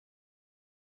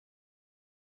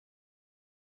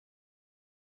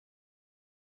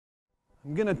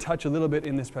I'm going to touch a little bit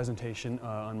in this presentation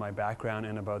on my background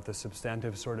and about the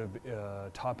substantive sort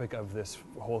of topic of this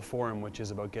whole forum, which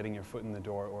is about getting your foot in the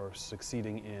door or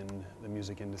succeeding in the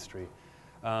music industry.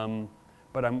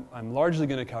 But I'm largely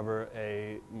going to cover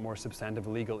a more substantive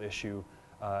legal issue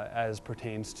as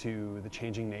pertains to the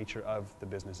changing nature of the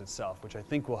business itself, which I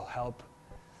think will help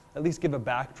at least give a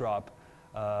backdrop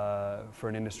for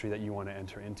an industry that you want to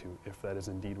enter into, if that is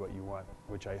indeed what you want,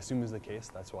 which I assume is the case.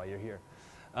 That's why you're here.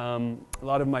 A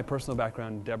lot of my personal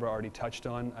background, Deborah already touched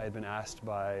on. I had been asked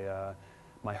by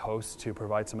my host to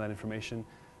provide some of that information.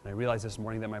 And I realized this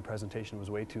morning that my presentation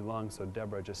was way too long, so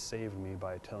Deborah just saved me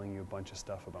by telling you a bunch of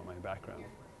stuff about my background.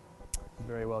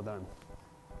 Very well done.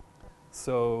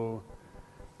 So,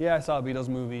 yeah, I saw a Beatles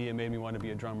movie. It made me want to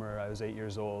be a drummer. I was 8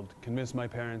 years old. Convinced my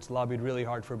parents, lobbied really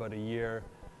hard for about a year.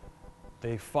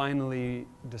 They finally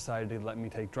decided to let me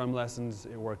take drum lessons.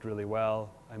 It worked really well.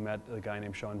 I met a guy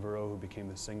named Sean Verreau who became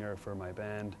the singer for my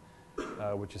band,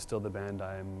 which is still the band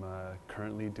I'm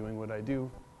currently doing what I do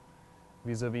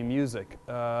vis-a-vis music.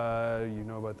 You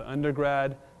know about the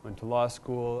undergrad, went to law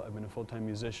school. I've been a full-time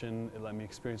musician. It let me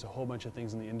experience a whole bunch of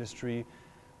things in the industry,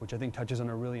 which I think touches on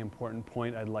a really important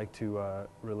point I'd like to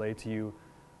relay to you,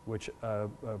 which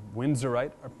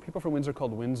Windsorite, are people from Windsor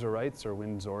called Windsorites or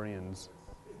Windsorians?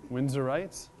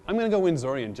 Windsorites? I'm going to go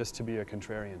Windsorian just to be a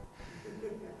contrarian.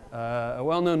 A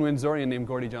well-known Windsorian named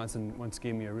Gordie Johnson once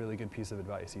gave me a really good piece of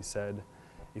advice. He said,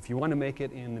 if you want to make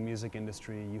it in the music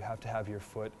industry, you have to have your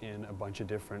foot in a bunch of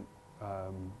different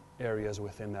areas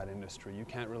within that industry. You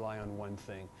can't rely on one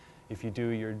thing. If you do,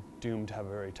 you're doomed to have a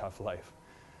very tough life.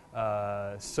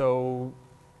 So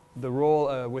the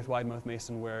role with Wide Mouth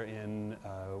Mason, wherein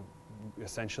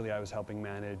essentially I was helping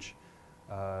manage,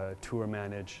 tour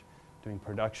manage, doing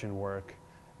production work,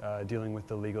 dealing with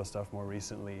the legal stuff more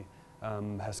recently,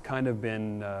 has kind of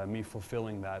been me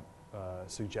fulfilling that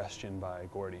suggestion by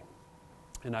Gordie.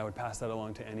 And I would pass that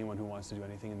along to anyone who wants to do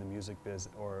anything in the music biz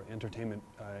or entertainment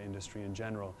industry in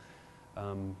general.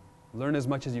 Learn as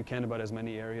much as you can about as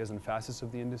many areas and facets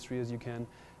of the industry as you can.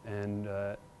 And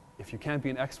if you can't be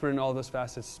an expert in all those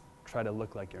facets, try to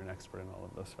look like you're an expert in all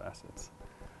of those facets.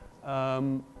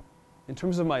 In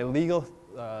terms of my legal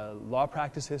law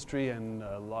practice history and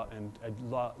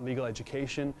legal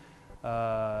education,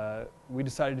 we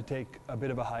decided to take a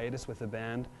bit of a hiatus with the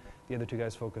band. The other two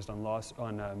guys focused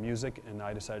on music, and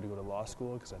I decided to go to law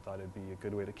school because I thought it'd be a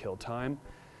good way to kill time.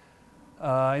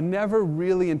 I never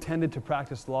really intended to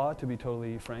practice law, to be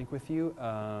totally frank with you.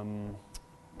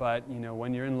 But you know,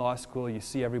 when you're in law school, you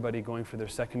see everybody going for their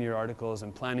second-year articles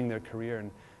and planning their career,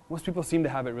 and most people seem to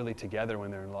have it really together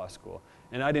when they're in law school.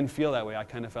 And I didn't feel that way. I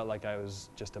kind of felt like I was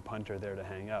just a punter there to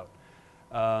hang out.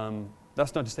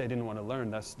 That's not to say I didn't want to learn.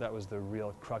 That was the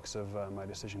real crux of my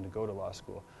decision to go to law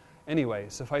school. Anyway,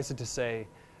 suffice it to say,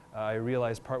 I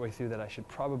realized partway through that I should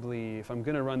probably, if I'm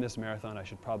going to run this marathon, I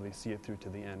should probably see it through to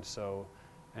the end. So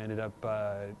I ended up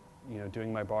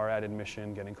doing my bar ad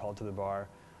admission, getting called to the bar.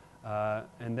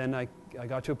 And then I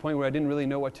got to a point where I didn't really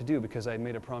know what to do because I had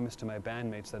made a promise to my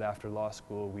bandmates that after law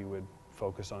school we would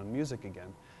focus on music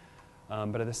again.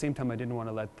 But at the same time I didn't want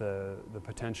to let the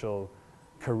potential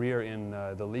career in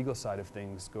the legal side of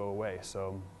things go away.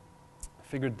 So I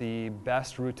figured the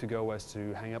best route to go was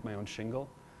to hang up my own shingle,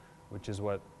 which is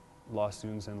what law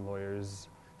students and lawyers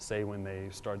say when they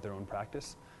start their own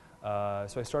practice.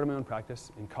 So I started my own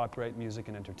practice in copyright, music,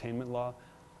 and entertainment law.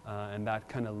 And that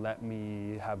kind of let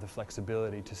me have the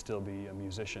flexibility to still be a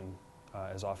musician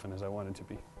as often as I wanted to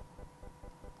be.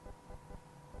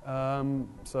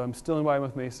 So I'm still in Wide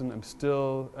Mouth Mason. I'm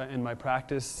still in my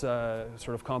practice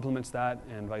sort of complements that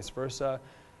and vice versa.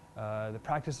 The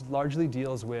practice largely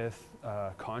deals with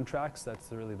contracts.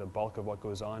 That's really the bulk of what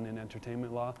goes on in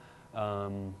entertainment law.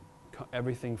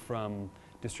 Everything from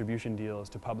distribution deals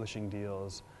to publishing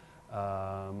deals,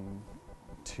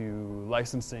 to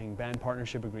licensing, band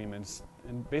partnership agreements,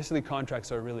 and basically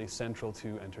contracts are really central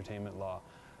to entertainment law.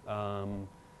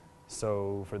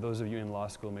 So for those of you in law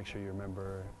school, make sure you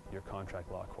remember your contract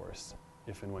law course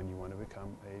if and when you want to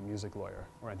become a music lawyer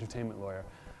or entertainment lawyer.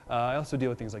 I also deal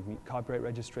with things like copyright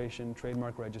registration,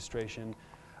 trademark registration,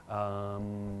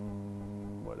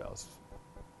 what else?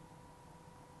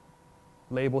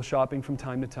 Label shopping from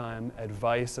time to time,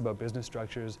 advice about business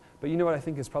structures. But you know what I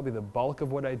think is probably the bulk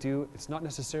of what I do? It's not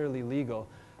necessarily legal.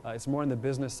 It's more on the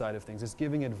business side of things. It's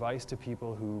giving advice to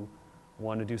people who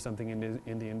want to do something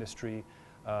in the industry,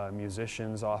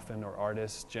 musicians often, or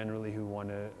artists generally who want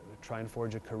to try and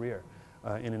forge a career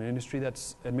in an industry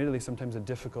that's admittedly sometimes a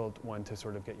difficult one to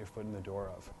sort of get your foot in the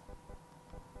door of.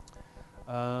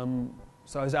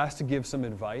 So I was asked to give some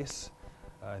advice.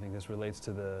 I think this relates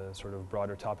to the sort of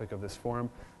broader topic of this forum.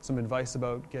 Some advice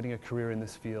about getting a career in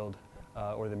this field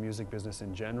or the music business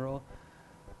in general.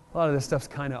 A lot of this stuff's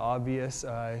kind of obvious.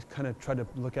 I kind of try to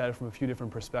look at it from a few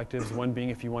different perspectives. One being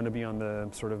if you want to be on the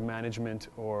sort of management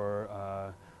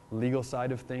or legal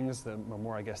side of things, or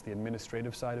more, I guess, the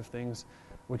administrative side of things,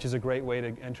 which is a great way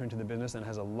to enter into the business and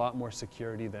has a lot more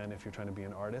security than if you're trying to be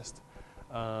an artist.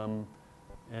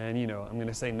 And you know, I'm going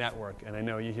to say network, and I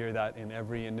know you hear that in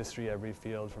every industry, every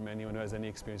field, from anyone who has any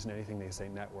experience in anything, they say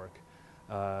network,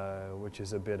 which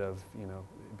is a bit of, you know,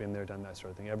 been there, done that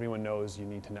sort of thing. Everyone knows you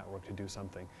need to network to do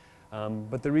something.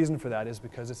 But the reason for that is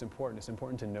because it's important. It's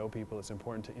important to know people. It's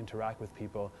important to interact with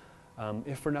people,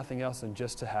 if for nothing else than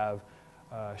just to have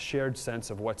a shared sense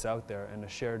of what's out there and a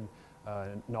shared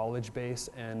knowledge base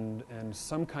and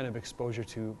some kind of exposure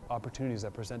to opportunities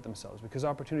that present themselves. Because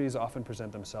opportunities often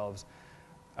present themselves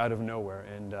out of nowhere,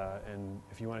 and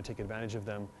if you want to take advantage of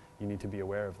them, you need to be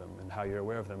aware of them. And how you're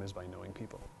aware of them is by knowing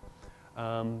people.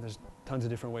 There's tons of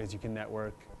different ways you can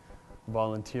network.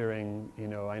 Volunteering, you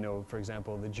know, I know, for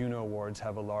example, the Juno Awards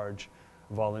have a large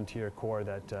volunteer corps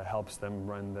that helps them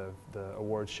run the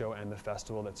awards show and the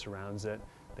festival that surrounds it.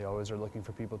 They always are looking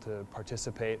for people to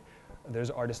participate. There's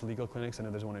artist legal clinics. I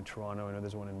know there's one in Toronto. I know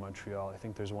there's one in Montreal. I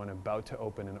think there's one about to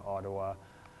open in Ottawa.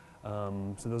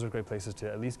 So those are great places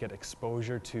to at least get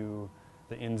exposure to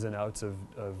the ins and outs of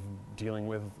dealing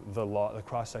with the law, the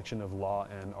cross-section of law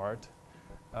and art.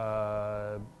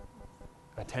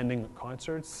 Attending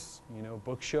concerts, you know,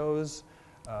 book shows,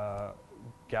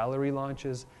 gallery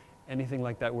launches, anything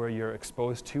like that where you're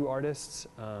exposed to artists.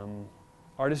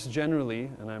 Artists generally,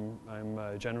 and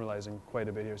I'm generalizing quite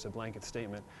a bit here, it's a blanket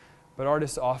statement, but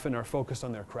artists often are focused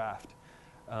on their craft.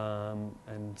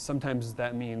 And sometimes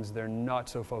that means they're not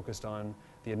so focused on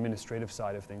the administrative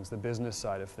side of things, the business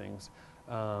side of things,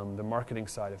 the marketing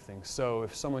side of things. So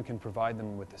if someone can provide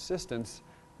them with assistance,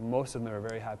 most of them are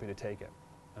very happy to take it.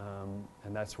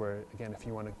 And that's where, again, if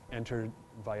you want to enter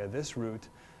via this route,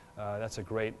 that's a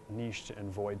great niche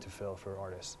and void to fill for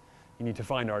artists. You need to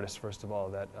find artists, first of all,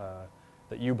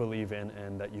 that you believe in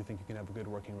and that you think you can have a good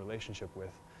working relationship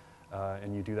with.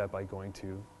 And you do that by going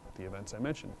to the events I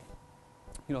mentioned.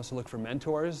 You can also look for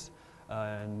mentors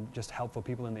and just helpful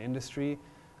people in the industry.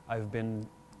 I've been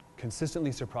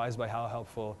consistently surprised by how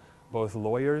helpful both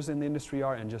lawyers in the industry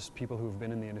are and just people who've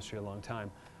been in the industry a long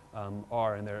time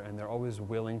are, and they're always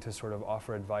willing to sort of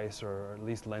offer advice or at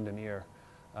least lend an ear.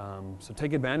 So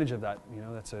take advantage of that. You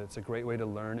know, it's a great way to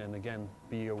learn and again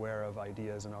be aware of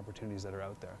ideas and opportunities that are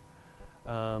out there.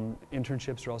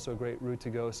 Internships are also a great route to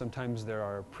go. Sometimes there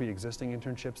are pre-existing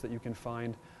internships that you can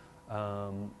find.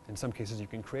 In some cases, you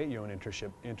can create your own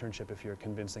internship if you're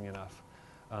convincing enough.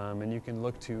 And you can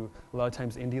look to, a lot of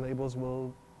times indie labels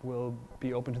will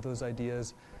be open to those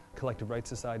ideas, collective rights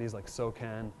societies like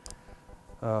SOCAN,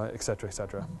 et cetera, et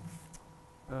cetera.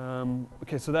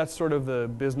 Okay, so that's sort of the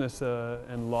business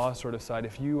and law sort of side.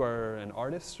 If you are an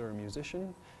artist or a musician,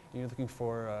 and you're looking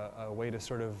for a way to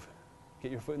sort of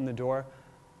get your foot in the door,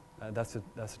 that's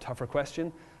a tougher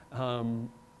question.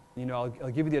 You know,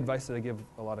 I'll give you the advice that I give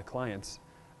a lot of clients,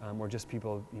 or just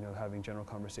people, you know, having general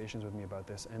conversations with me about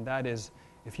this, and that is,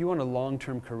 if you want a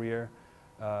long-term career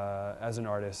as an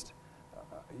artist,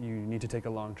 you need to take a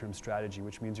long-term strategy,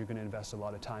 which means you're going to invest a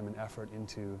lot of time and effort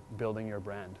into building your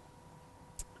brand.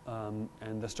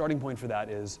 And the starting point for that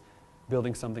is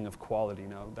building something of quality.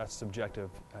 Now, that's subjective,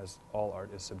 as all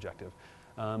art is subjective.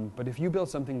 But if you build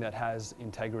something that has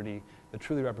integrity, that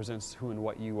truly represents who and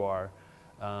what you are,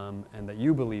 and that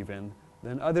you believe in,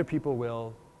 then other people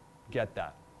will get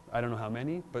that. I don't know how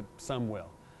many, but some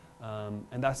will.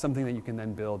 And that's something that you can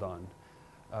then build on.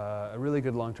 A really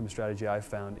good long-term strategy I've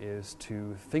found is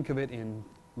to think of it in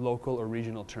local or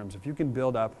regional terms. If you can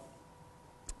build up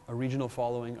a regional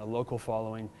following, a local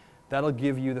following, that'll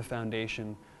give you the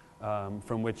foundation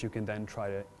from which you can then try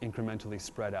to incrementally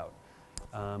spread out.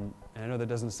 And I know that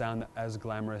doesn't sound as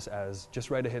glamorous as just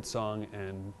write a hit song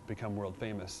and become world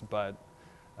famous, but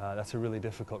that's a really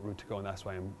difficult route to go, and that's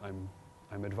why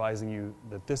I'm advising you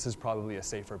that this is probably a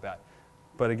safer bet.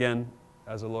 But again,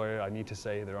 as a lawyer, I need to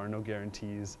say there are no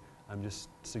guarantees. I'm just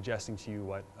suggesting to you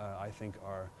what I think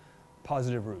are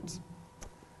positive routes.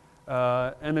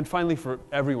 And then finally, for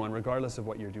everyone, regardless of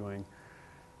what you're doing,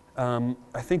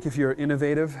 I think if you're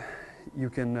innovative, you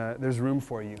can. There's room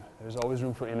for you. There's always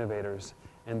room for innovators.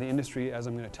 And the industry, as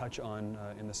I'm going to touch on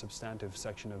in the substantive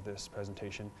section of this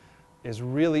presentation, is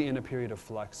really in a period of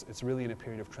flux. It's really in a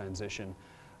period of transition.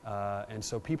 And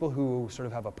so people who sort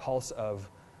of have a pulse of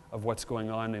what's going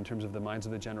on in terms of the minds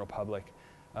of the general public,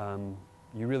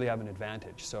 you really have an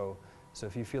advantage. So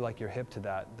if you feel like you're hip to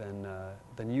that,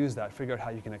 then use that. Figure out how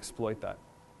you can exploit that.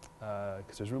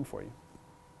 because there's room for you.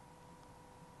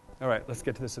 All right, let's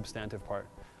get to the substantive part.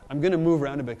 I'm going to move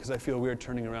around a bit because I feel weird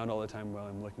turning around all the time while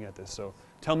I'm looking at this. So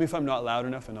tell me if I'm not loud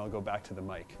enough and I'll go back to the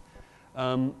mic.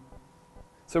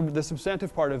 So the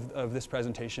substantive part of this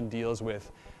presentation deals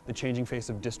with the changing face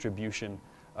of distribution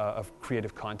of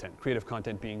creative content. Creative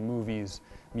content being movies,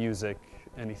 music,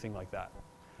 anything like that.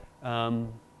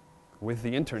 With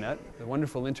the internet, the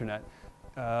wonderful internet,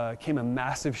 came a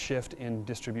massive shift in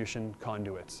distribution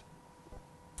conduits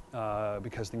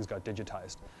because things got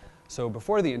digitized. So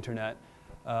before the internet,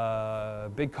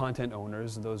 big content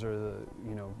owners, those are the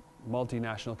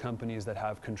multinational companies that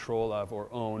have control of or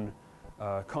own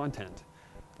content,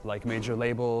 like major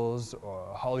labels or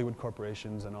Hollywood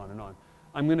corporations and on and on.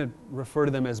 I'm going to refer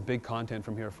to them as big content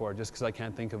from here forward just because I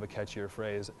can't think of a catchier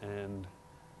phrase, and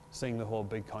saying the whole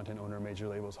big content owner, major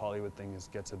labels, Hollywood thing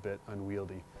gets a bit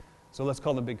unwieldy. So let's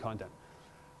call them big content.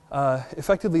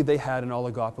 Effectively, they had an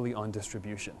oligopoly on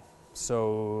distribution.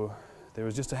 So there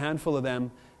was just a handful of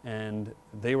them, and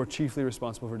they were chiefly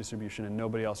responsible for distribution, and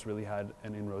nobody else really had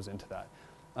an inroads into that.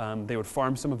 They would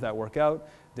farm some of that work out.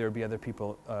 There would be other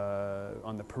people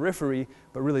on the periphery,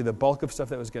 but really the bulk of stuff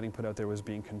that was getting put out there was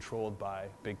being controlled by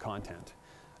big content.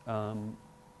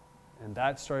 And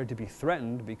that started to be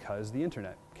threatened because the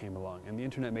internet came along, and the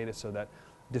internet made it so that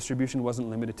distribution wasn't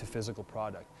limited to physical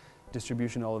product.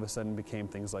 Distribution all of a sudden became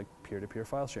things like peer-to-peer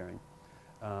file sharing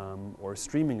or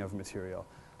streaming of material,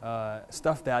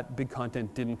 stuff that big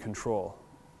content didn't control.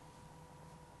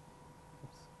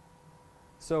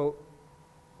 So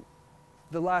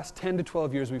the last 10 to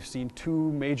 12 years, we've seen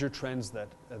two major trends that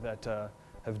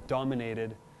have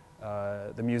dominated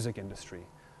the music industry.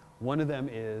 One of them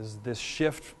is this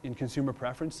shift in consumer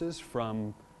preferences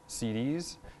from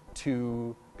CDs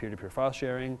to peer-to-peer file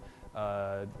sharing,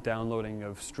 downloading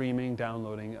of streaming,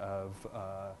 downloading of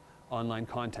online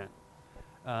content.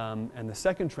 And the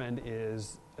second trend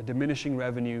is a diminishing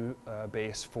revenue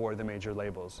base for the major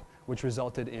labels, which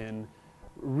resulted in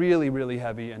really, really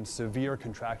heavy and severe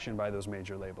contraction by those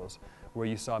major labels, where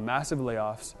you saw massive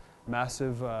layoffs,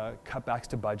 massive cutbacks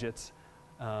to budgets,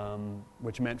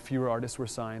 which meant fewer artists were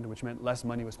signed, which meant less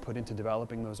money was put into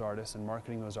developing those artists and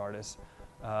marketing those artists.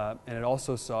 And it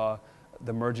also saw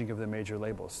the merging of the major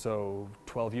labels. So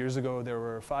 12 years ago, there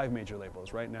were 5 major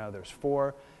labels. Right now, there's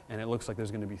 4, and it looks like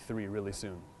there's going to be 3 really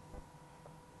soon.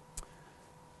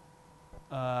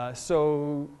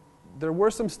 So there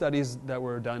were some studies that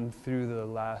were done through the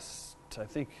last, I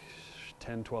think,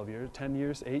 10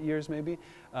 years, 8 years maybe,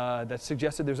 that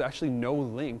suggested there's actually no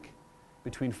link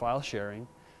between file sharing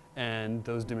and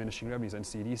those diminishing revenues and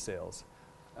CD sales.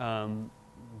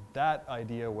 That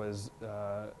idea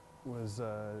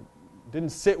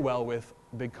didn't sit well with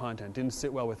big content, didn't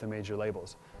sit well with the major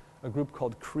labels. A group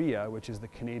called CREA, which is the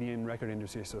Canadian Record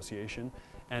Industry Association,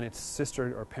 and its sister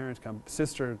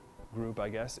group, I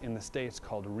guess, in the States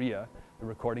called RIA, the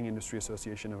Recording Industry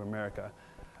Association of America,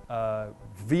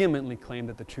 vehemently claimed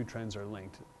that the two trends are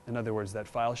linked. In other words, that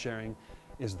file sharing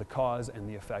is the cause and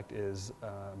the effect is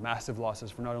massive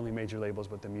losses for not only major labels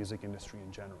but the music industry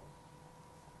in general.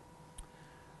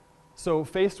 So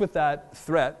faced with that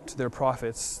threat to their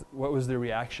profits, what was the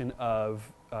reaction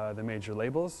of the major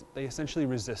labels? They essentially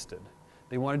resisted.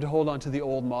 They wanted to hold on to the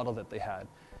old model that they had,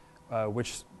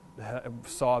 which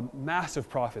saw massive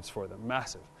profits for them,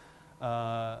 massive.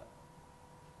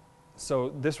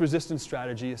 So this resistance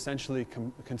strategy essentially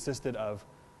consisted of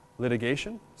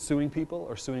litigation, suing people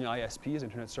or suing ISPs,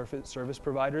 internet service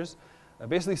providers,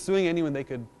 basically suing anyone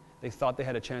they thought they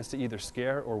had a chance to either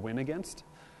scare or win against.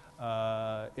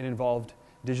 It involved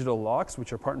digital locks,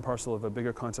 which are part and parcel of a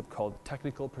bigger concept called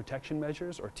technical protection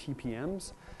measures, or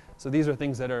TPMs. So these are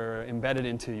things that are embedded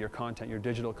into your content, your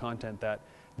digital content, that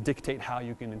dictate how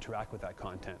you can interact with that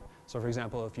content. So for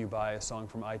example, if you buy a song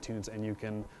from iTunes and you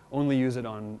can only use it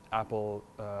on Apple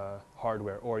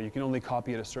hardware, or you can only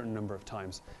copy it a certain number of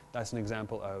times, that's an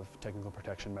example of technical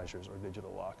protection measures or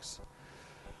digital locks.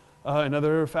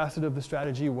 Another facet of the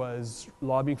strategy was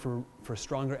lobbying for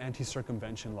stronger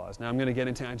anti-circumvention laws. Now I'm going to get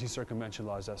into anti-circumvention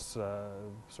laws. That's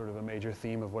sort of a major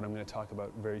theme of what I'm going to talk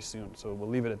about very soon. So we'll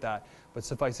leave it at that. But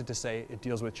suffice it to say, it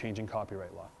deals with changing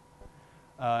copyright law.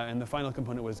 And the final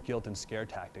component was guilt and scare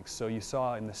tactics. So you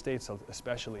saw in the States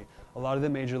especially, a lot of the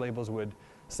major labels would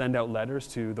send out letters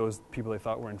to those people they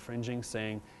thought were infringing,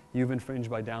 saying, you've infringed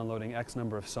by downloading X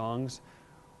number of songs.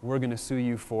 We're going to sue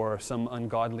you for some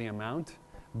ungodly amount.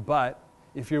 But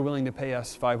if you're willing to pay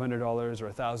us $500 or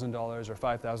 $1,000 or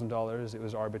 $5,000, it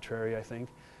was arbitrary, I think,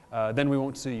 then we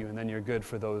won't sue you, and then you're good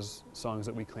for those songs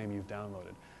that we claim you've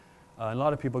downloaded. And a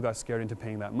lot of people got scared into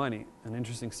paying that money. An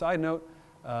interesting side note,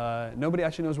 nobody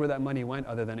actually knows where that money went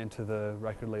other than into the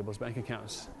record label's bank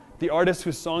accounts. The artists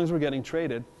whose songs were getting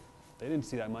traded, they didn't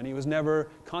see that money. It was never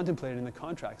contemplated in the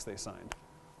contracts they signed,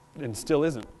 and still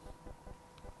isn't.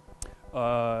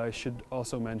 I should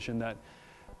also mention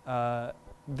that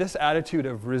this attitude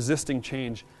of resisting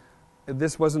change,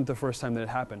 this wasn't the first time that it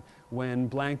happened. When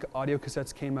blank audio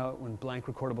cassettes came out, when blank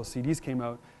recordable CDs came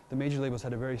out, the major labels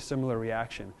had a very similar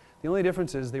reaction. The only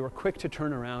difference is they were quick to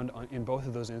turn around in both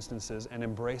of those instances and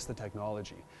embrace the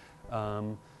technology.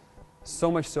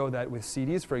 So much so that with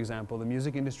CDs, for example, the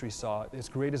music industry saw its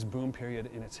greatest boom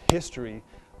period in its history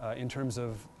in terms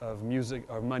of music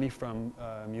or money from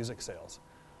music sales.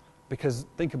 Because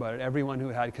think about it, everyone who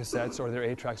had cassettes or their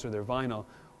 8-tracks or their vinyl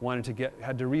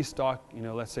had to restock,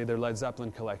 let's say their Led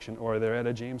Zeppelin collection or their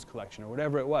Etta James collection or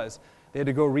whatever it was. They had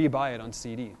to go rebuy it on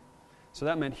CD. So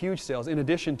that meant huge sales in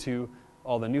addition to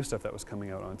all the new stuff that was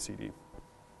coming out on CD.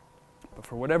 But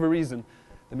for whatever reason,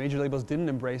 the major labels didn't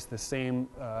embrace the same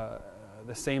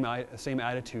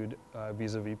attitude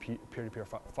vis-a-vis peer-to-peer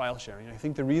file sharing. And I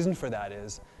think the reason for that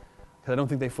is because I don't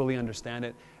think they fully understand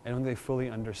it. I don't think they fully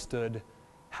understood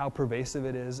how pervasive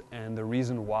it is and the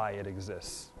reason why it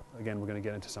exists. Again, we're going to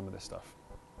get into some of this stuff.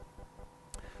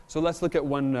 So let's look at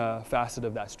one facet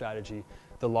of that strategy,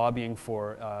 the lobbying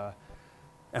for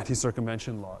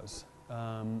anti-circumvention laws.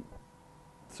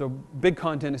 So big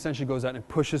content essentially goes out and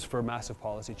pushes for massive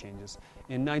policy changes.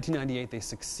 In 1998, they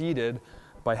succeeded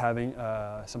by having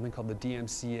something called the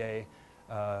DMCA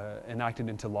enacted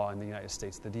into law in the United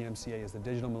States. The DMCA is the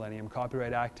Digital Millennium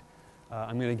Copyright Act.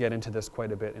 I'm going to get into this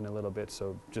quite a bit in a little bit,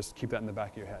 so just keep that in the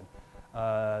back of your head.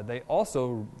 They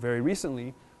also, very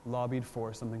recently, lobbied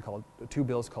for something called, 2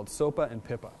 bills called SOPA and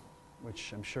PIPA,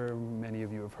 which I'm sure many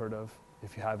of you have heard of.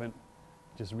 If you haven't,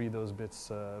 just read those bits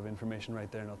of information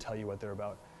right there and it'll tell you what they're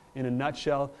about. In a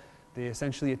nutshell, they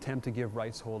essentially attempt to give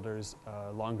rights holders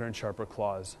longer and sharper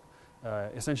claws,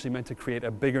 essentially meant to create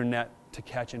a bigger net to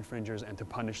catch infringers and to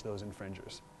punish those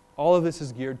infringers. All of this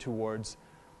is geared towards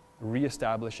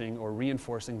reestablishing or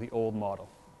reinforcing the old model,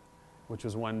 which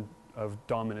was one of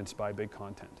dominance by big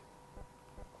content.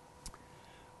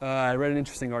 I read an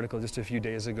interesting article just a few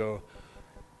days ago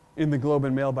in the Globe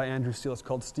and Mail by Andrew Steele. It's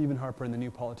called Stephen Harper and the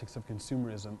New Politics of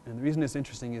Consumerism. And the reason it's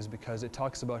interesting is because it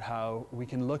talks about how we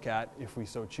can look at, if we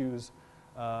so choose,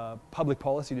 public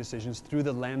policy decisions through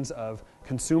the lens of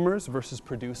consumers versus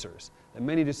producers. And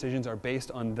many decisions are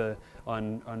based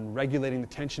on regulating the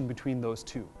tension between those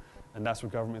two. And that's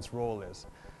what government's role is.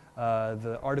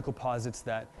 The article posits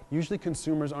that usually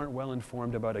consumers aren't well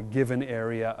informed about a given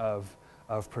area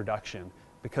of production.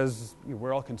 Because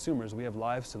we're all consumers, we have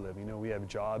lives to live. We have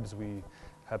jobs, we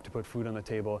have to put food on the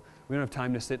table. We don't have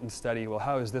time to sit and study, well,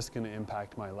 how is this going to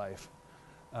impact my life?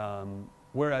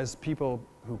 Whereas people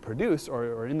who produce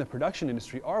or in the production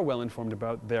industry are well informed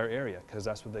about their area, because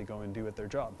that's what they go and do at their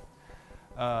job.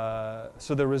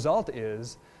 So the result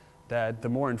is that the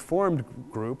more informed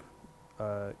group,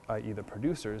 i.e. the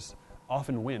producers,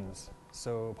 often wins.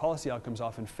 So policy outcomes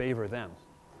often favor them.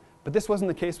 But this wasn't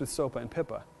the case with SOPA and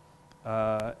PIPA.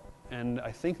 And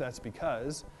I think that's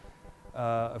because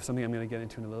of something I'm going to get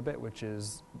into in a little bit, which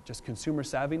is just consumer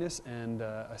savviness and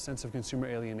a sense of consumer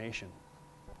alienation.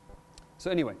 So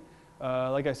anyway,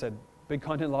 like I said, big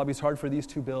content lobby is hard for these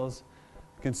 2 bills.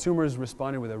 Consumers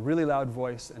responded with a really loud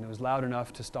voice, and it was loud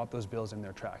enough to stop those bills in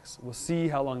their tracks. We'll see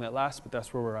how long that lasts, but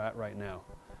that's where we're at right now.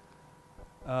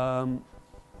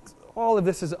 All of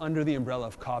this is under the umbrella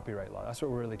of copyright law. That's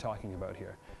what we're really talking about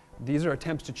here. These are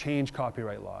attempts to change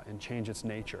copyright law and change its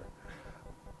nature.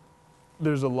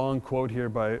 There's a long quote here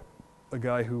by a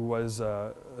guy who was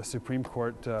a Supreme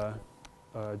Court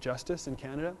justice in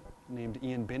Canada named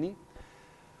Ian Binney.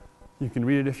 You can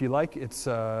read it if you like. It's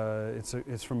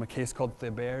from a case called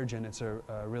Theberge, and it's a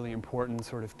really important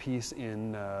sort of piece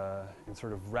in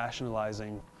sort of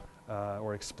rationalizing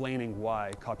or explaining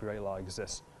why copyright law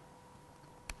exists.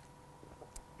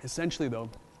 Essentially, though,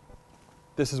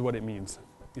 this is what it means,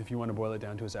 if you want to boil it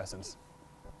down to its essence.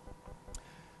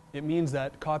 It means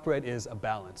that copyright is a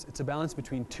balance. It's a balance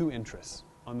between 2 interests.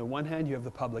 On the one hand, you have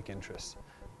the public interest,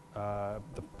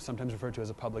 sometimes referred to as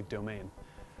a public domain.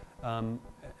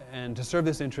 And to serve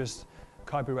this interest,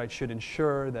 copyright should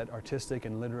ensure that artistic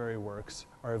and literary works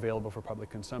are available for public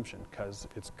consumption, because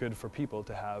it's good for people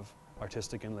to have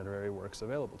artistic and literary works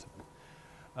available to them.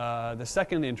 The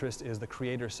second interest is the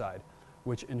creator side,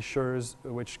 which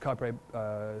copyright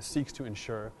seeks to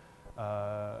ensure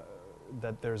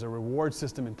that there's a reward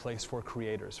system in place for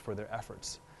creators for their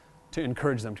efforts to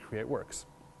encourage them to create works.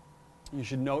 You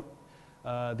should note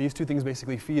these 2 things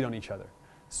basically feed on each other.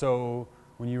 So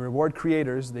When you reward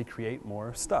creators, they create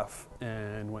more stuff.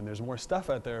 And when there's more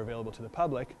stuff out there available to the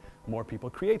public, more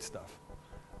people create stuff.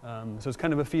 So it's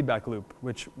kind of a feedback loop,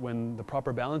 which when the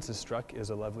proper balance is struck is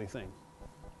a lovely thing.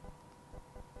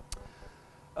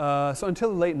 So until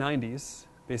the late 90s,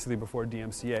 basically before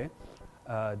DMCA,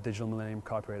 Digital Millennium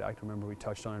Copyright Act, remember we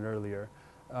touched on it earlier,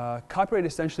 copyright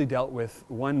essentially dealt with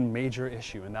one major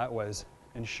issue, and that was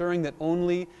ensuring that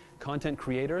only content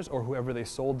creators or whoever they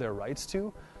sold their rights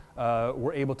to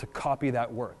were able to copy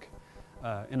that work.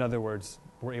 In other words,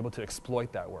 were able to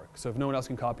exploit that work. So if no one else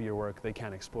can copy your work, they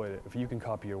can't exploit it. If you can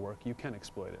copy your work, you can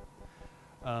exploit it.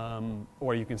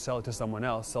 Or you can sell it to someone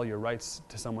else, sell your rights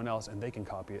to someone else, and they can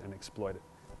copy it and exploit it.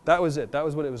 That was it. That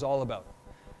was what it was all about.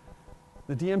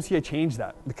 The DMCA changed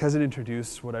that because it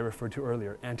introduced what I referred to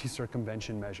earlier,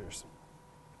 anti-circumvention measures,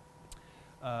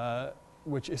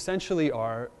 which essentially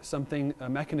are a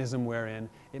mechanism wherein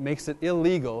it makes it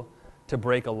illegal to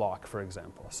break a lock, for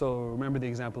example. So remember the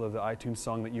example of the iTunes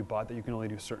song that you bought that you can only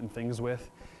do certain things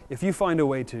with? If you find a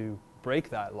way to break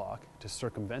that lock, to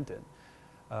circumvent it,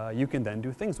 you can then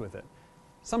do things with it.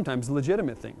 Sometimes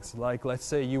legitimate things, like let's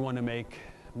say you want to make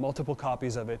multiple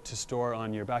copies of it to store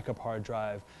on your backup hard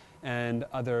drive and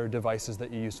other devices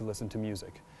that you use to listen to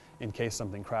music in case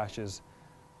something crashes,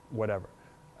 whatever.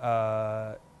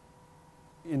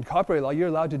 In copyright law, you're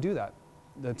allowed to do that.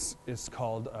 It's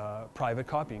called private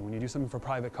copying. When you do something for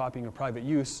private copying or private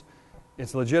use,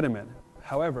 it's legitimate.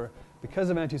 However, because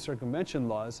of anti-circumvention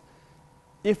laws,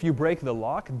 if you break the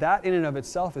lock, that in and of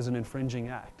itself is an infringing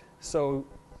act. So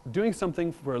doing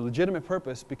something for a legitimate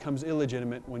purpose becomes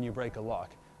illegitimate when you break a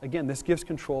lock. Again, this gives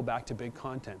control back to big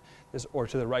content or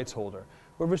to the rights holder.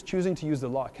 Whoever's choosing to use the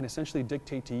lock can essentially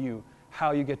dictate to you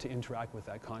how you get to interact with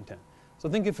that content. So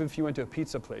think if you went to a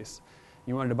pizza place,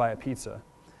 you wanted to buy a pizza,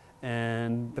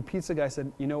 and the pizza guy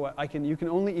said, you know what, you can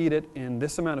only eat it in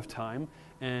this amount of time,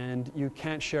 and you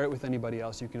can't share it with anybody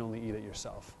else, you can only eat it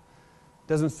yourself.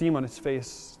 Doesn't seem on its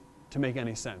face to make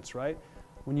any sense, right?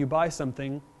 When you buy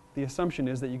something, the assumption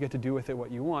is that you get to do with it what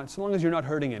you want, so long as you're not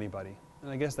hurting anybody. And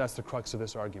I guess that's the crux of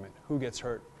this argument. Who gets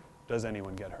hurt? Does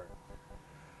anyone get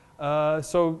hurt?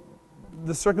 So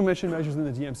the circumvention measures in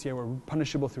the DMCA were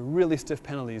punishable through really stiff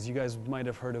penalties. You guys might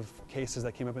have heard of cases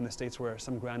that came up in the States where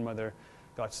some grandmother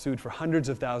got sued for hundreds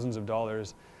of thousands of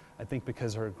dollars, I think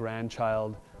because her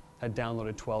grandchild had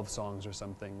downloaded 12 songs or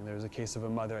something. And there was a case of a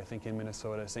mother, I think in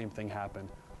Minnesota, same thing happened,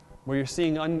 where you're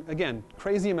seeing, again,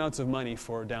 crazy amounts of money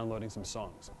for downloading some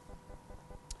songs.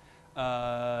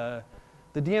 The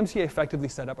DMCA effectively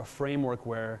set up a framework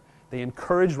where they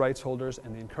encourage rights holders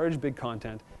and they encourage big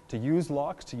content to use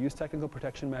locks, to use technical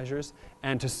protection measures,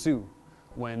 and to sue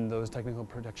when those technical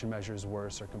protection measures were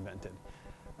circumvented.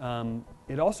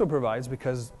 It also provides,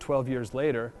 because 12 years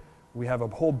later, we have a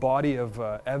whole body of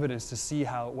evidence to see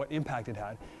what impact it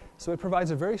had. So it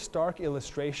provides a very stark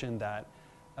illustration that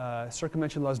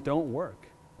circumvention laws don't work.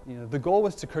 The goal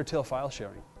was to curtail file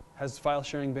sharing. Has file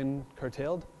sharing been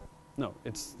curtailed? No,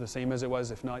 it's the same as it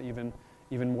was, if not even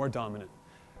more dominant.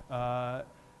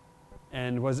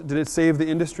 And did it save the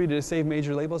industry? Did it save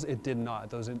major labels? It did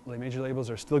not. Those major labels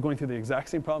are still going through the exact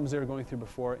same problems they were going through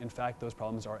before. In fact, those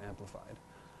problems are amplified.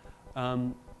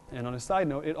 And on a side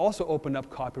note, it also opened up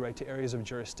copyright to areas of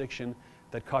jurisdiction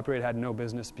that copyright had no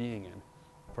business being in.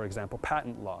 For example,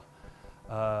 patent law.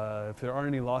 If there aren't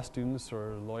any law students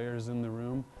or lawyers in the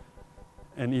room,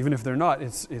 and even if they're not,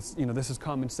 this is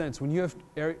common sense. When you have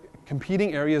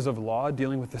competing areas of law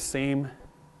dealing with the same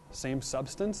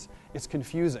substance, it's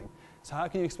confusing. So how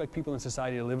can you expect people in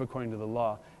society to live according to the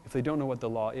law if they don't know what the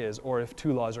law is, or if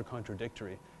two laws are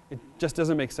contradictory? It just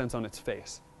doesn't make sense on its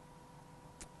face.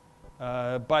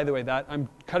 By the way, I'm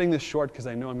cutting this short because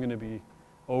I know I'm going to be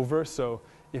over, so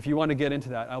if you want to get into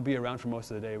that, I'll be around for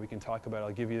most of the day. We can talk about it.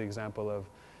 I'll give you the example of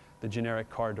the generic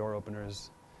car door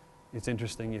openers. It's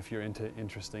interesting if you're into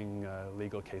interesting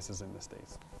legal cases in the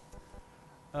States.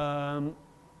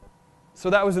 So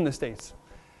that was in the States.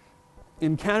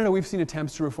 In Canada, we've seen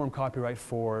attempts to reform copyright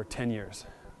for 10 years.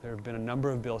 There have been a number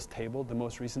of bills tabled. The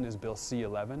most recent is Bill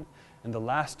C-11, and the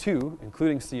last two,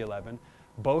 including C-11,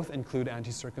 both include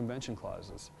anti-circumvention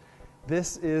clauses.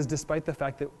 This is despite the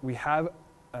fact that we have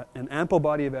an ample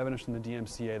body of evidence from the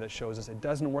DMCA that shows us it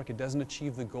doesn't work, it doesn't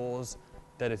achieve the goals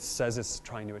that it says it's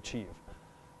trying to achieve.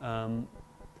 And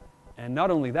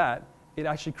not only that, it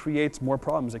actually creates more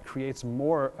problems. It creates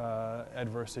more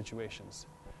adverse situations.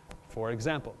 For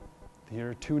example,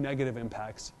 here are two negative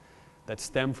impacts that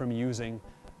stem from using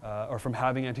or from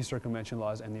having anti-circumvention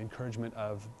laws and the encouragement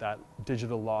of that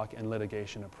digital lock and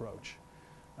litigation approach.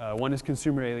 One is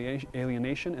consumer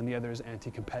alienation, and the other is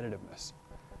anti-competitiveness.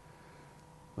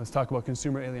 Let's talk about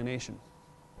consumer alienation.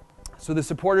 So the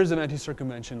supporters of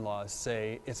anti-circumvention laws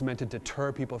say it's meant to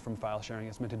deter people from file sharing,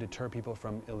 it's meant to deter people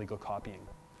from illegal copying.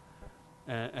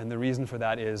 And the reason for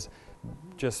that is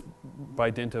just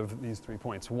by dint of these 3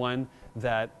 points. One,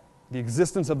 that the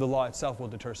existence of the law itself will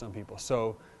deter some people.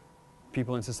 So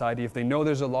people in society, if they know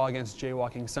there's a law against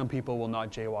jaywalking, some people will not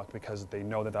jaywalk because they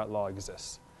know that that law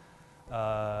exists.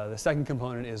 The second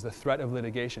component is the threat of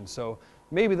litigation. So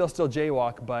maybe they'll still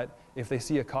jaywalk, but if they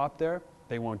see a cop there,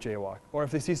 they won't jaywalk. Or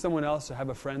if they see someone else or have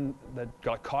a friend that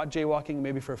got caught jaywalking,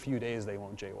 maybe for a few days they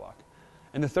won't jaywalk.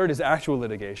 And the third is actual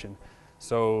litigation.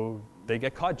 So they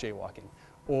get caught jaywalking.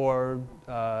 Or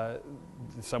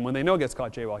someone they know gets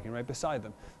caught jaywalking right beside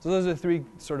them. So those are the 3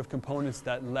 sort of components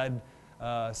that led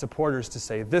supporters to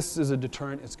say, this is a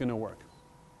deterrent, it's going to work.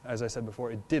 As I said before,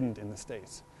 it didn't in the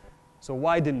States. So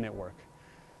why didn't it work?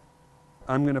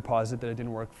 I'm going to posit that it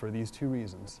didn't work for these 2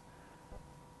 reasons.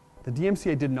 The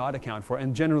DMCA did not account for,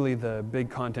 and generally the big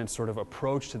content sort of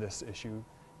approach to this issue,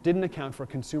 didn't account for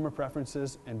consumer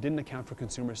preferences and didn't account for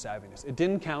consumer savviness. It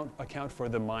didn't account for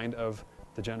the minds of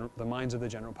the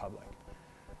general public.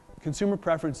 Consumer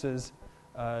preferences,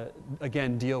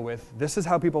 again, deal with, this is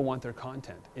how people want their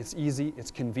content. It's easy, it's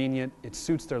convenient, it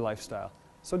suits their lifestyle.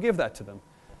 So give that to them.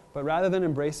 But rather than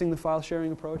embracing the file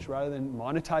sharing approach, rather than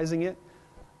monetizing it,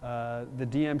 the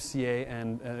DMCA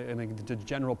and the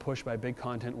general push by big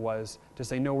content was to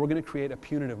say, no, we're going to create a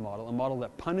punitive model, a model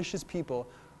that punishes people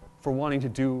for wanting to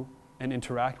do and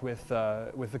interact with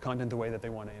the content the way that they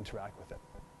want to interact with it.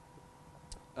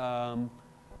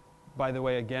 By the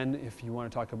way, again, if you want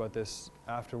to talk about this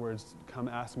afterwards, come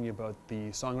ask me about the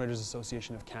Songwriters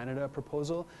Association of Canada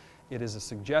proposal. It is a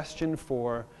suggestion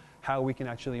for how we can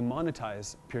actually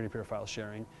monetize peer-to-peer file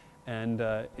sharing and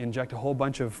inject a whole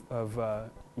bunch of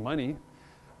money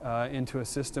into a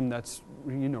system that's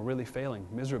really failing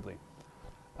miserably.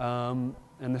 And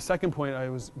the second point I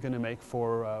was going to make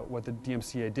for what the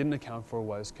DMCA didn't account for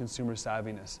was consumer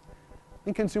savviness. I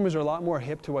think consumers are a lot more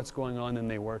hip to what's going on than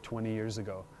they were 20 years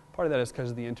ago. Part of that is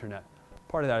because of the internet.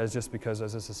 Part of that is just because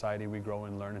as a society we grow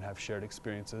and learn and have shared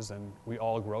experiences, and we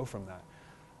all grow from that.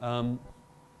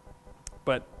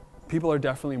 But people are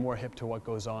definitely more hip to what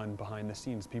goes on behind the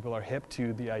scenes. People are hip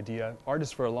to the idea.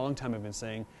 Artists for a long time have been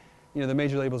saying, the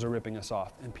major labels are ripping us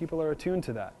off, and people are attuned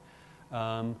to that.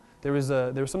 There was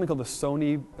something called the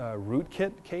Sony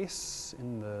Rootkit case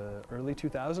in the early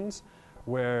 2000s,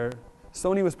 where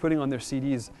Sony was putting on their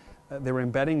CDs. They were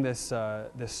embedding this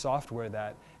software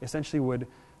that essentially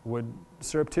would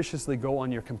surreptitiously go on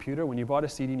your computer. When you bought a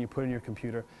CD and you put it in your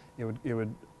computer, it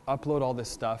would upload all this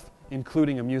stuff,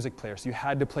 including a music player. So you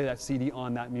had to play that CD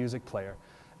on that music player,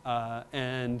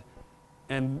 and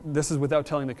this is without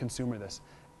telling the consumer this.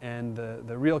 And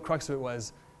the real crux of it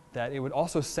was that it would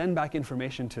also send back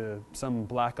information to some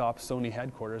black ops Sony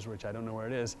headquarters, which I don't know where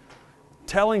it is,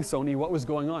 telling Sony what was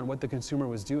going on, what the consumer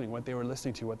was doing, what they were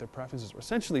listening to, what their preferences were,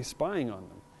 essentially spying on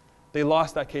them. They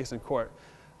lost that case in court.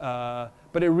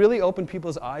 But it really opened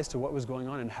people's eyes to what was going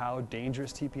on and how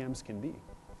dangerous TPMs can be.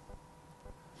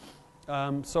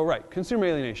 Consumer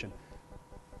alienation.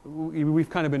 We've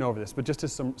kind of been over this, but just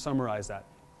to summarize that.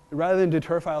 Rather than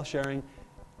deter file sharing,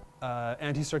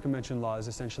 anti-circumvention laws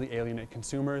essentially alienate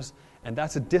consumers, and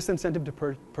that's a disincentive to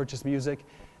purchase music,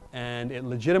 and it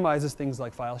legitimizes things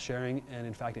like file sharing and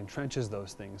in fact entrenches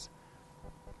those things.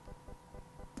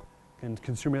 And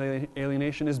consumer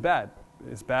alienation is bad.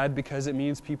 It's bad because it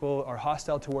means people are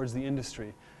hostile towards the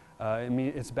industry.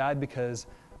 It's bad because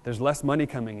there's less money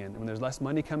coming in. When there's less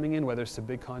money coming in, whether it's to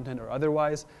big content or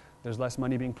otherwise, there's less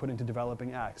money being put into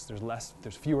developing acts.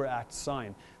 There's fewer acts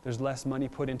signed. There's less money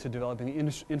put into developing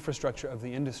the infrastructure of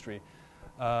the industry.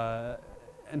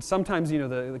 And sometimes,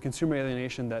 the consumer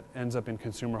alienation that ends up in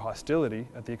consumer hostility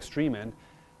at the extreme end,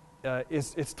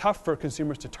 it's tough for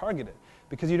consumers to target it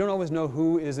because you don't always know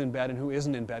who is in bed and who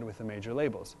isn't in bed with the major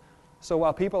labels. So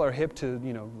while people are hip to,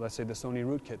 let's say the Sony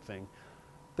Rootkit thing,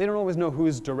 they don't always know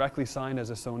who's directly signed as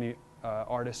a Sony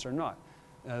artist or not,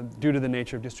 due to the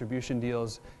nature of distribution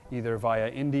deals, either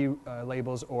via indie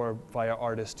labels or via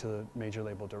artists to the major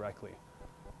label directly.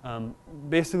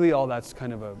 Basically, all that's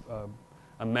kind of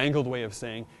a mangled way of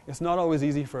saying it's not always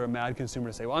easy for a mad consumer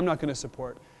to say, well, I'm not going to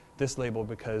support this label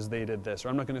because they did this, or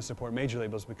I'm not going to support major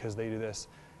labels because they do this,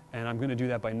 and I'm going to do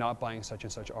that by not buying such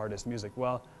and such artist music.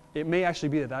 Well, it may actually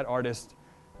be that that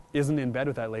isn't in bed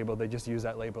with that label. They just use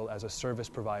that label as a service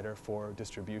provider for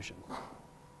distribution.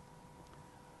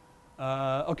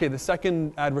 The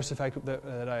second adverse effect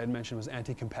that I had mentioned was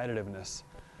anti-competitiveness.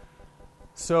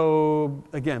 So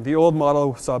again, the old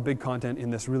model saw big content in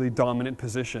this really dominant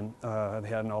position. They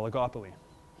had an oligopoly.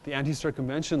 The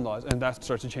anti-circumvention laws, and that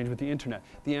starts to change with the internet.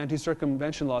 The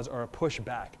anti-circumvention laws are a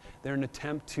pushback. They're an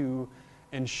attempt to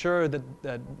ensure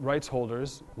that rights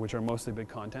holders, which are mostly big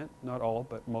content, not all,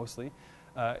 but mostly,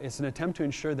 it's an attempt to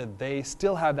ensure that they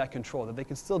still have that control, that they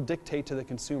can still dictate to the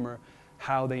consumer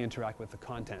how they interact with the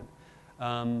content,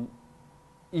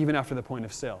 even after the point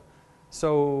of sale.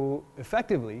 So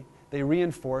effectively, they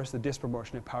reinforce the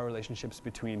disproportionate power relationships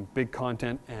between big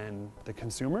content and the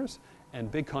consumers, and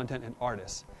big content and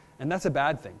artists. And that's a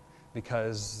bad thing,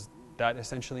 because that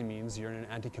essentially means you're in an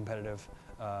anti-competitive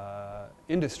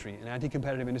industry. And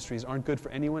anti-competitive industries aren't good for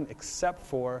anyone except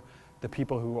for the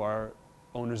people who are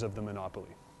owners of the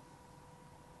monopoly.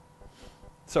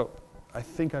 So I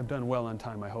think I've done well on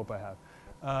time. I hope I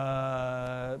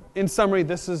have. In summary,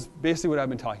 this is basically what I've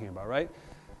been talking about, right?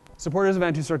 Supporters of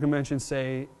anti-circumvention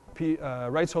say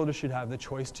rights holders should have the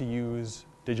choice to use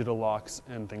digital locks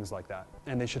and things like that.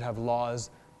 And they should have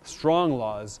laws, strong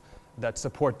laws, that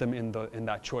support them in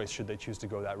that choice should they choose to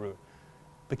go that route.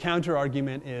 The counter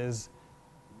argument is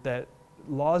that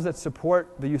laws that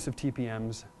support the use of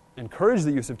TPMs, encourage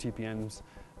the use of TPMs,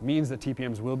 means that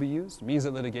TPMs will be used, means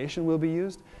that litigation will be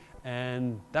used,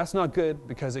 and that's not good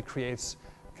because it creates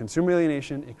consumer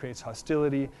alienation, it creates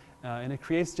hostility, and it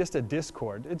creates just a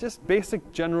discord. It's just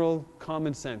basic general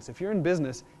common sense. If you're in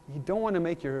business, you don't want to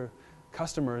make your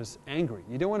customers angry.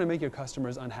 You don't want to make your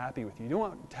customers unhappy with you. You don't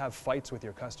want to have fights with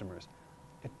your customers.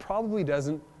 It probably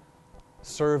doesn't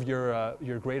serve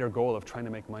your greater goal of trying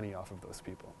to make money off of those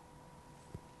people.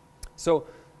 So,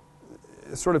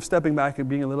 sort of stepping back and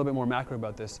being a little bit more macro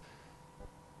about this,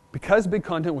 because big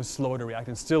content was slow to react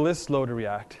and still is slow to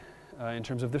react in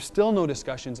terms of there's still no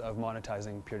discussions of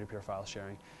monetizing peer-to-peer file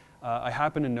sharing. I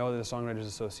happen to know that the Songwriters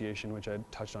Association, which I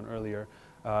touched on earlier,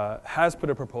 has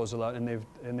put a proposal out, and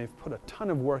they've put a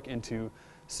ton of work into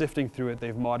sifting through it.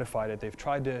 They've modified it. They've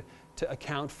tried to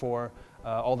account for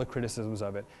all the criticisms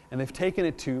of it, and they've taken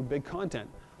it to big content.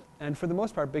 And for the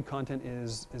most part, big content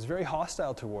is very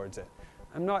hostile towards it.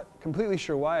 I'm not completely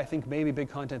sure why. I think maybe big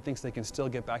content thinks they can still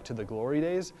get back to the glory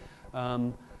days.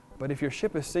 But if your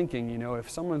ship is sinking, you know, if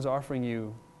someone's offering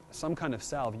you some kind of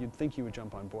salve, you'd think you would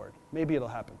jump on board. Maybe it'll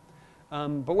happen.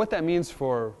 But what that means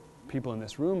for people in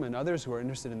this room and others who are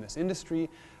interested in this industry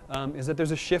is that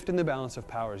there's a shift in the balance of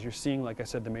powers. You're seeing, like I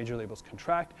said, the major labels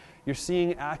contract. You're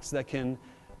seeing acts that can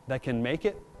make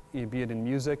it, be it in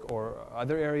music or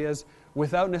other areas,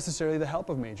 without necessarily the help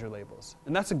of major labels.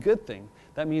 And that's a good thing.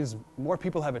 That means more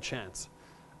people have a chance.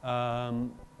 And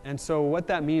so what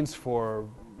that means for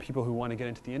people who want to get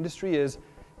into the industry is,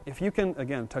 if you can,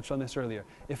 again, touched on this earlier,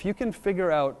 if you can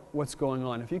figure out what's going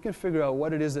on, if you can figure out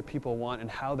what it is that people want and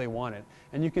how they want it,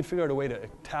 and you can figure out a way to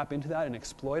tap into that and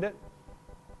exploit it,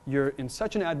 you're in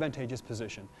such an advantageous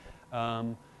position. I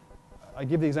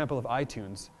give the example of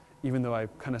iTunes, even though I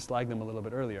kind of slagged them a little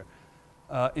bit earlier.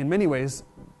 In many ways,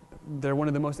 they're one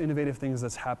of the most innovative things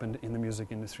that's happened in the music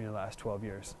industry in the last 12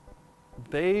 years.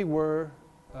 They were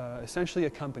essentially a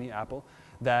company, Apple,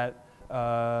 that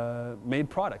made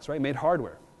products, right? Made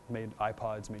hardware, made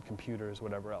iPods, made computers,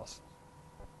 whatever else.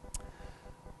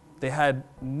 They had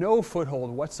no foothold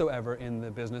whatsoever in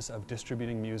the business of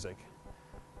distributing music.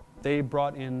 They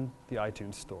brought in the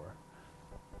iTunes store.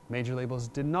 Major labels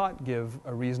did not give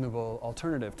a reasonable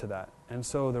alternative to that. And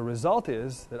so the result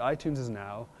is that iTunes is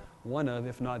now one of,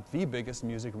 if not the biggest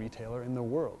music retailer in the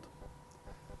world.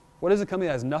 What is a company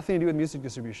that has nothing to do with music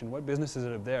distribution? What business is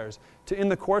it of theirs? To, in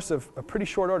the course of a pretty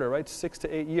short order, right, 6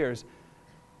 to 8 years,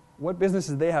 what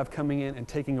businesses they have coming in and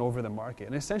taking over the market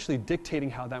and essentially dictating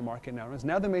how that market now runs.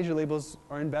 Now the major labels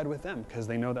are in bed with them because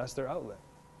they know that's their outlet.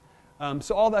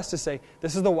 So all that's to say,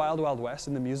 this is the wild, wild west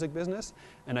in the music business,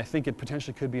 and I think it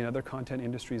potentially could be in other content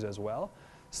industries as well.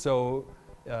 So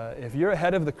if you're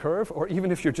ahead of the curve, or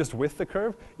even if you're just with the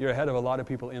curve, you're ahead of a lot of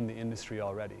people in the industry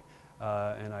already.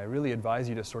 And I really advise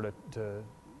you to sort of to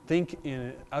think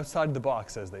outside the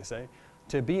box, as they say,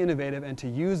 to be innovative and to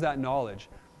use that knowledge.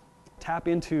 Tap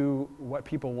into what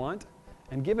people want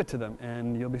and give it to them,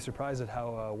 and you'll be surprised at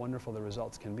how wonderful the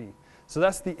results can be. So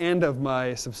that's the end of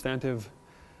my substantive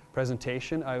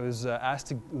presentation. I was asked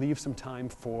to leave some time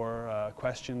for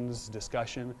questions,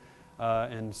 discussion,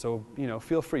 and so, you know,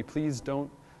 feel free. Please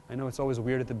don't, I know it's always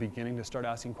weird at the beginning to start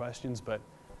asking questions, but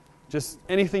just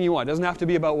anything you want. It doesn't have to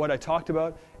be about what I talked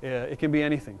about. It can be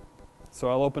anything.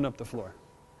 So I'll open up the floor.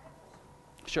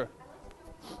 Sure.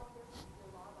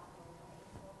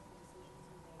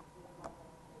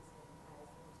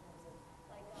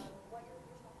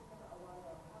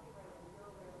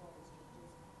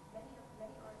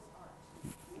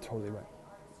 Totally right.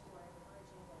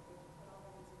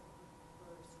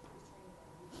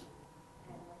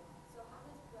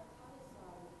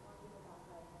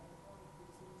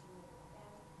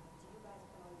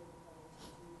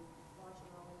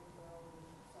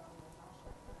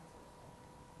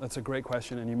 That's a great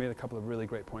question, and you made a couple of really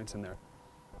great points in there.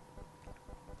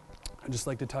 I'd just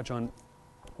like to touch on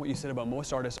what you said about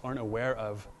most artists aren't aware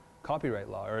of copyright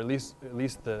law, or at least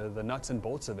the nuts and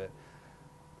bolts of it.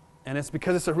 And it's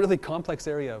because it's a really complex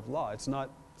area of law. It's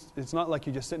not like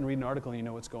you just sit and read an article and you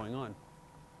know what's going on.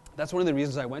 That's one of the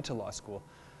reasons I went to law school.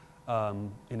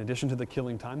 In addition to the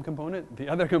killing time component, the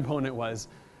other component was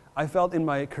I felt in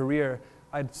my career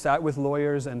I'd sat with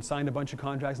lawyers and signed a bunch of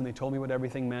contracts and they told me what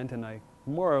everything meant and I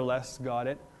more or less got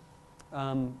it.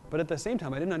 But at the same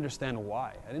time, I didn't understand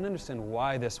why. I didn't understand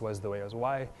why this was the way it was.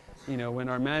 Why, when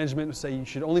our management would say you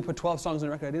should only put 12 songs on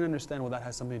a record, I didn't understand, well, that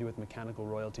has something to do with mechanical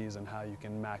royalties and how you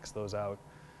can max those out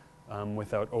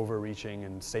without overreaching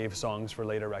and save songs for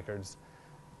later records.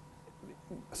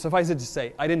 Suffice it to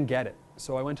say, I didn't get it.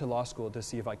 So I went to law school to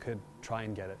see if I could try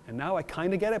and get it. And now I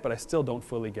kind of get it, but I still don't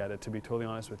fully get it, to be totally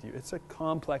honest with you. It's a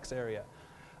complex area.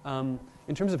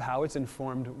 In terms of how it's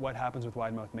informed what happens with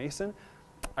Wide Mouth Mason,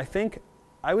 I think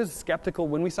I was skeptical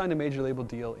when we signed a major label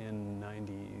deal in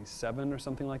 '97 or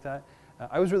something like that.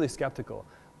 I was really skeptical,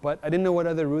 but I didn't know what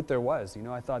other route there was.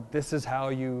 I thought this is how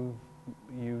you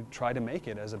try to make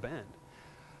it as a band.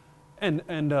 And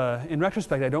in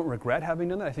retrospect, I don't regret having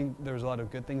done that. I think there's a lot of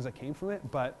good things that came from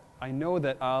it, but I know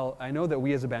that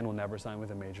we as a band will never sign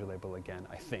with a major label again,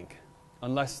 I think,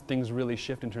 unless things really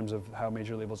shift in terms of how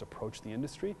major labels approach the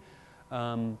industry.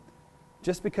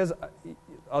 Just because,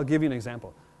 I'll give you an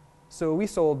example. So we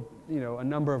sold, a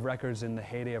number of records in the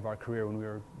heyday of our career when we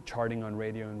were charting on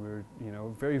radio and we were, a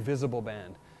very visible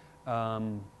band,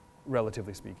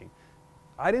 relatively speaking.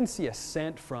 I didn't see a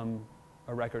cent from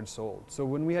a record sold. So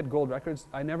when we had gold records,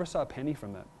 I never saw a penny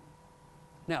from that.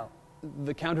 Now,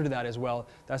 the counter to that is, well,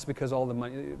 that's because all the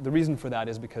money, the reason for that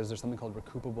is because there's something called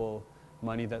recoupable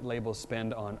money that labels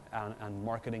spend on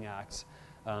marketing acts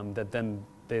that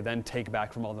they then take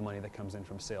back from all the money that comes in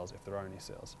from sales, if there are any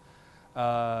sales.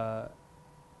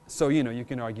 So, you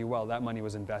can argue, well, that money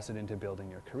was invested into building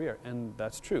your career, and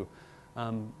that's true.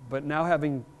 But now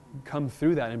having come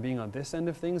through that and being on this end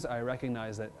of things, I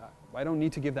recognize that I don't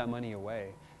need to give that money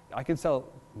away. I can sell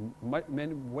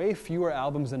way fewer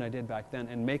albums than I did back then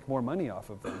and make more money off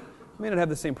of them. I may not have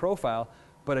the same profile,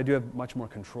 but I do have much more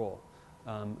control.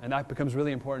 And that becomes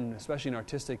really important, especially in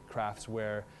artistic crafts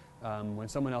where when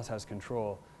someone else has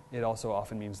control, it also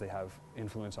often means they have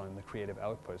influence on the creative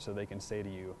output. So they can say to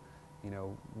you,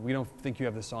 we don't think you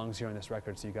have the songs here on this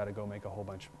record, so you got to go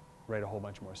write a whole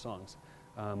bunch more songs.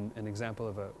 An example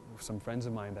of some friends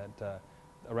of mine that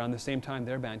around the same time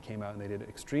their band came out and they did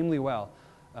extremely well.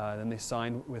 Then they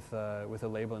signed with a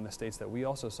label in the States that we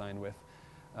also signed with.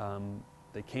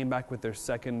 They came back with their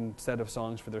second set of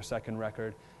songs for their second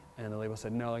record, and the label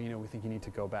said, no, we think you need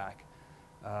to go back.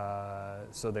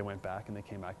 So they went back and they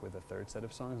came back with a third set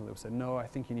of songs, and the label said, no, I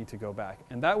think you need to go back.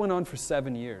 And that went on for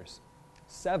 7 years.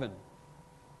 7.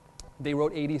 They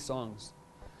wrote 80 songs.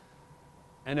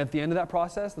 And at the end of that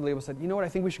process, the label said, you know what, I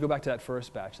think we should go back to that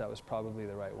first batch. That was probably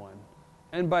the right one.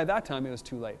 And by that time, it was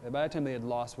too late. By that time, they had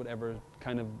lost whatever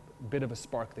kind of bit of a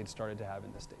spark they'd started to have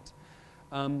in the States.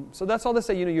 So that's all to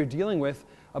say, you're dealing with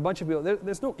a bunch of people.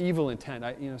 There's no evil intent.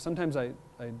 Sometimes I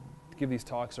give these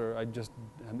talks or I just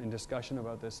am in discussion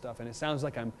about this stuff, and it sounds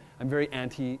like I'm very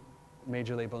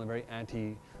anti-major label and very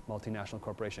anti-multinational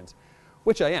corporations,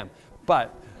 which I am.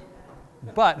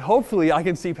 But hopefully I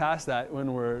can see past that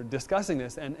when we're discussing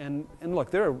this. And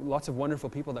look, there are lots of wonderful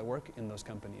people that work in those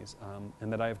companies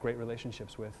and that I have great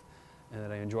relationships with and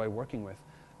that I enjoy working with.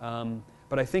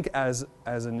 But I think as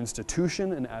an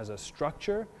institution and as a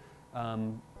structure,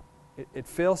 it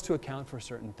fails to account for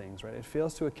certain things, right? It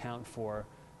fails to account for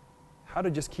how to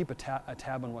just keep a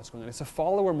tab on what's going on. It's a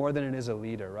follower more than it is a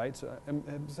leader, right? So,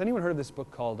 has anyone heard of this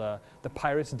book called The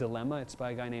Pirate's Dilemma? It's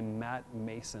by a guy named Matt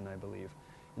Mason, I believe,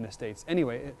 in the States.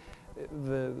 Anyway,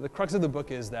 the crux of the book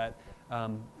is that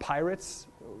pirates,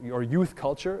 or youth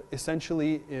culture,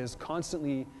 essentially is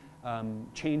constantly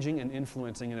changing and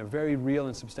influencing in a very real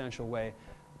and substantial way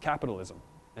capitalism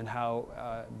and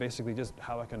how basically just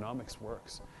how economics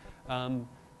works.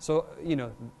 So,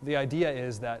 the idea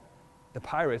is that the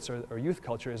pirates or youth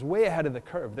culture is way ahead of the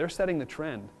curve. They're setting the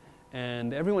trend,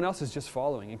 and everyone else is just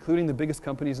following, including the biggest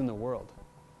companies in the world.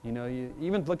 You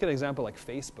even look at an example like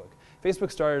Facebook. Facebook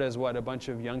started as a bunch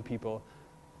of young people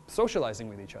socializing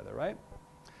with each other, right?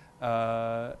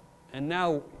 And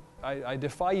now I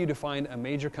defy you to find a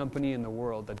major company in the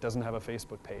world that doesn't have a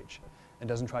Facebook page and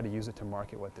doesn't try to use it to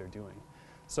market what they're doing.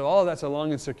 So all of that's a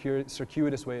long and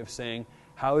circuitous way of saying,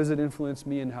 how has it influenced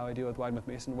me and how I deal with Wide Mouth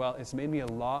Mason? Well, it's made me a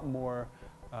lot more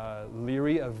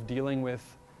leery of dealing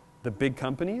with the big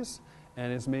companies,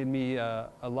 and it's made me a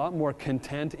lot more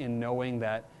content in knowing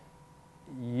that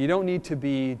you don't need to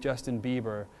be Justin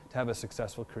Bieber to have a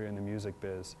successful career in the music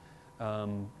biz.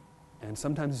 And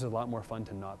sometimes it's a lot more fun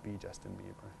to not be Justin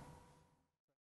Bieber.